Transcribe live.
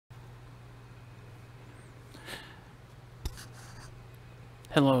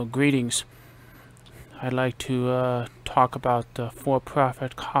Hello, greetings. I'd like to talk about the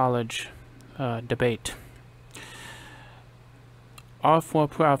for-profit college debate. Are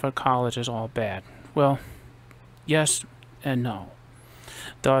for-profit colleges all bad? Well, yes and no.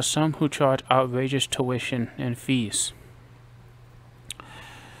 There are some who charge outrageous tuition and fees.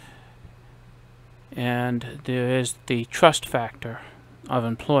 And there is the trust factor of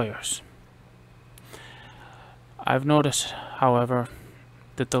employers. I've noticed, however,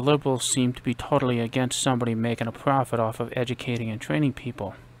 that the liberals seem to be totally against somebody making a profit off of educating and training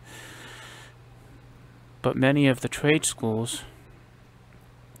people. But many of the trade schools,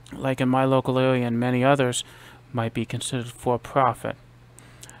 like in my local area and many others, might be considered for profit.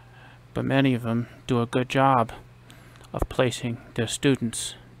 But many of them do a good job of placing their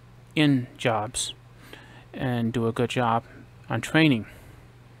students in jobs and do a good job on training.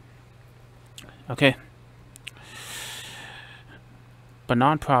 Okay. But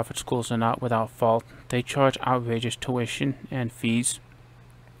non-profit schools are not without fault. They charge outrageous tuition and fees.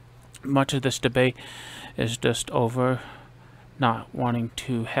 Much of this debate is just over not wanting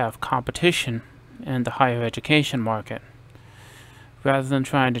to have competition in the higher education market. Rather than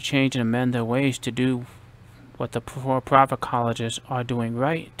trying to change and amend their ways to do what the for-profit colleges are doing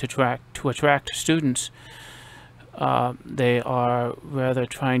right to attract students, they are rather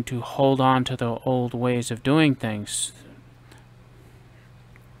trying to hold on to their old ways of doing things.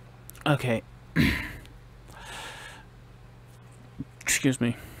 Okay. Excuse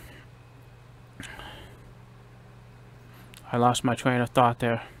me. I lost my train of thought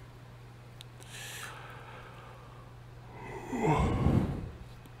there.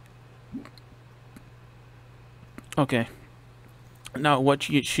 Okay. Now, what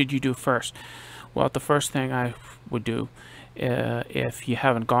should you do first? Well, the first thing I would do, if you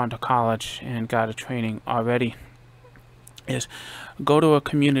haven't gone to college and got a training already, is go to a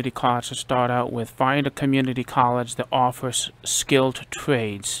community college to start out with. Find a community college that offers skilled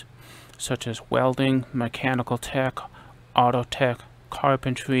trades such as welding, mechanical tech, auto tech,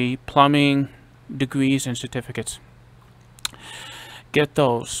 carpentry, plumbing, degrees and certificates. Get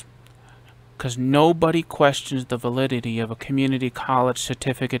those, because nobody questions the validity of a community college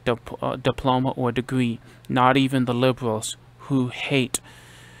certificate, diploma or degree, not even the liberals who hate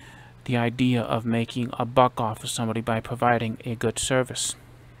the idea of making a buck off of somebody by providing a good service.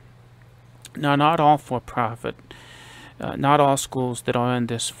 Now, not all for-profit, not all schools that are in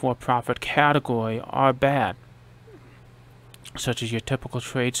this for-profit category are bad, such as your typical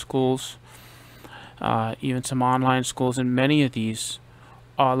trade schools, even some online schools, and many of these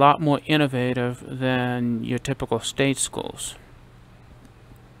are a lot more innovative than your typical state schools.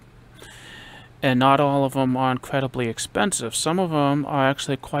 And not all of them are incredibly expensive. Some of them are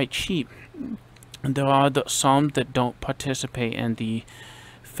actually quite cheap. And there are some that don't participate in the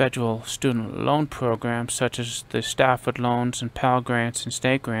federal student loan program, such as the Stafford loans and Pell grants and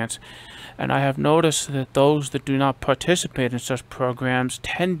state grants. And I have noticed that those that do not participate in such programs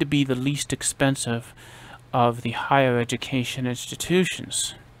tend to be the least expensive of the higher education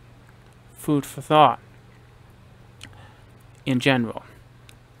institutions. Food for thought in general.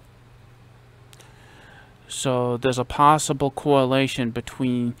 So there's a possible correlation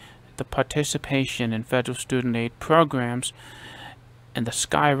between the participation in federal student aid programs and the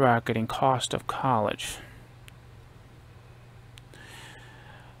skyrocketing cost of college.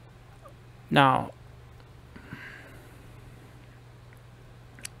 Now,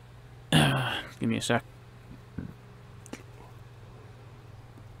 give me a sec.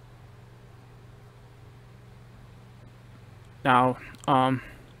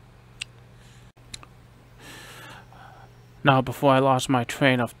 Now, before I lost my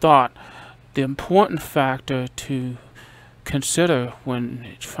train of thought, the important factor to consider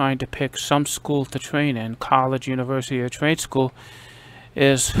when trying to pick some school to train in, college, university, or trade school,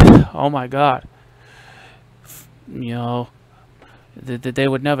 is, oh my God, you know, they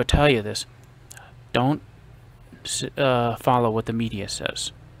would never tell you this. Don't follow what the media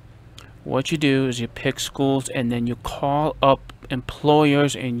says. What you do is you pick schools and then you call up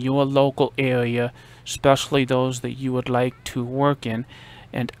employers in your local area, especially those that you would like to work in,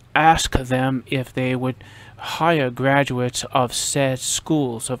 and ask them if they would hire graduates of said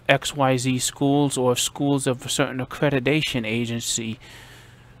schools, of XYZ schools, or schools of a certain accreditation agency,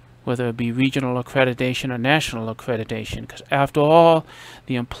 whether it be regional accreditation or national accreditation, because after all,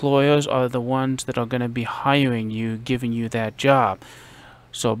 the employers are the ones that are going to be hiring you, giving you that job.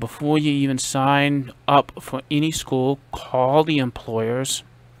 So before you even sign up for any school, call the employers.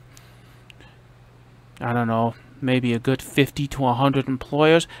 I don't know, maybe a good 50 to 100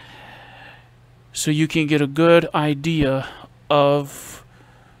 employers, so you can get a good idea of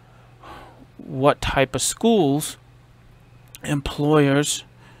what type of schools employers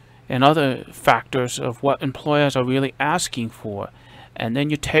and other factors of what employers are really asking for. And then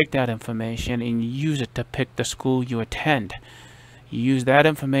you take that information and you use it to pick the school you attend. You use that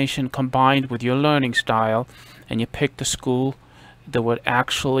information combined with your learning style, and you pick the school that would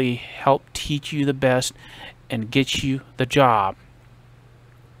actually help teach you the best and get you the job.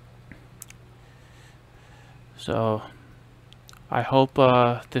 So I hope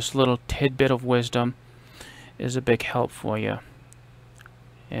this little tidbit of wisdom is a big help for you.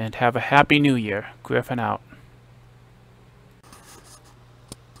 And have a happy new year. Griffin out.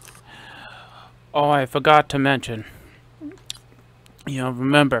 Oh, I forgot to mention,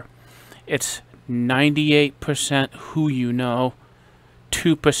 remember, it's 98% who you know,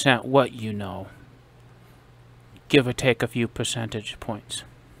 2% what you know. Give or take a few percentage points.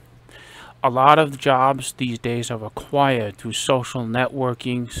 A lot of jobs these days are acquired through social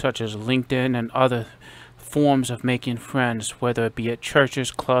networking, such as LinkedIn and other forms of making friends, whether it be at churches,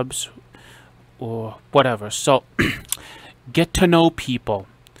 clubs, or whatever. So get to know people.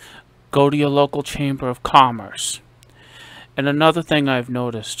 Go to your local chamber of commerce. And another thing I've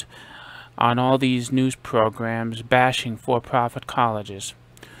noticed on all these news programs bashing for-profit colleges,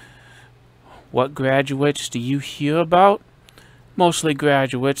 what graduates do you hear about? Mostly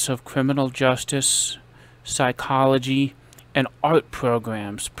graduates of criminal justice, psychology, and art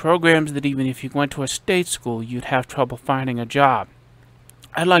programs. Programs that even if you went to a state school, you'd have trouble finding a job.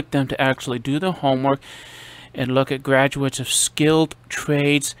 I'd like them to actually do their homework and look at graduates of skilled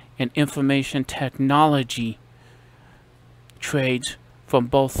trades and information technology trades from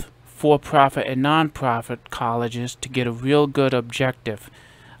both for-profit and non-profit colleges to get a real good objective.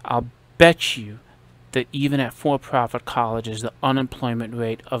 I'll bet you that even at for-profit colleges, the unemployment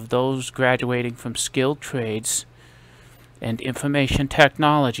rate of those graduating from skilled trades and information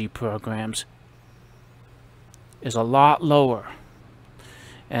technology programs is a lot lower,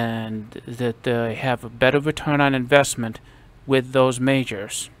 and that they have a better return on investment with those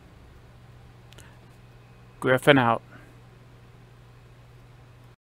majors. Griffin out.